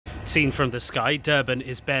Seen from the sky, Durban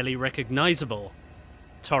is barely recognisable.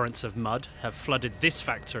 Torrents of mud have flooded this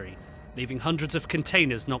factory, leaving hundreds of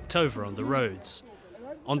containers knocked over on the roads.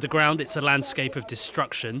 On the ground, it's a landscape of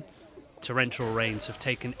destruction. Torrential rains have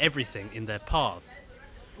taken everything in their path.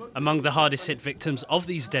 Among the hardest hit victims of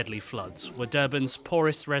these deadly floods were Durban's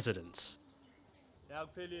poorest residents.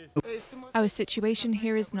 Our situation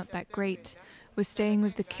here is not that great. We're staying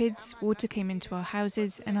with the kids, water came into our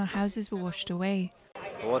houses and our houses were washed away.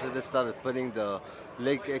 The water just started putting, the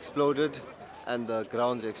lake exploded and the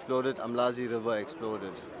grounds exploded, Amlazi River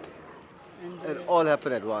exploded. It all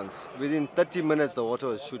happened at once. Within 30 minutes the water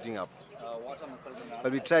was shooting up.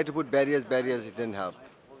 But we tried to put barriers, it didn't help.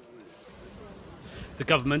 The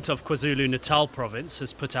government of KwaZulu-Natal province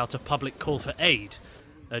has put out a public call for aid,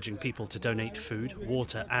 urging people to donate food,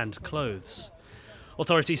 water and clothes.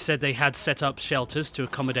 Authorities said they had set up shelters to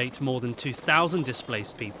accommodate more than 2,000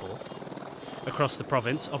 displaced people. Across the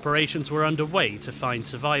province, operations were underway to find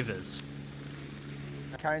survivors.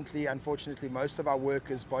 Currently, unfortunately, most of our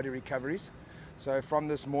work is body recoveries. So from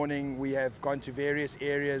this morning, we have gone to various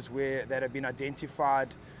areas that have been identified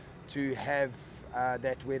to have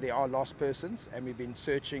where there are lost persons, and we've been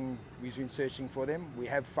searching for them. We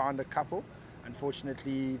have found a couple.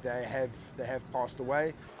 Unfortunately, they have passed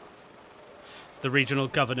away. The regional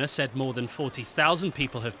governor said more than 40,000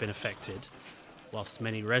 people have been affected, whilst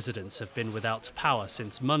many residents have been without power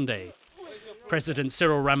since Monday. President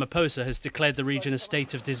Cyril Ramaphosa has declared the region a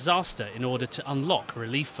state of disaster in order to unlock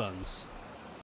relief funds.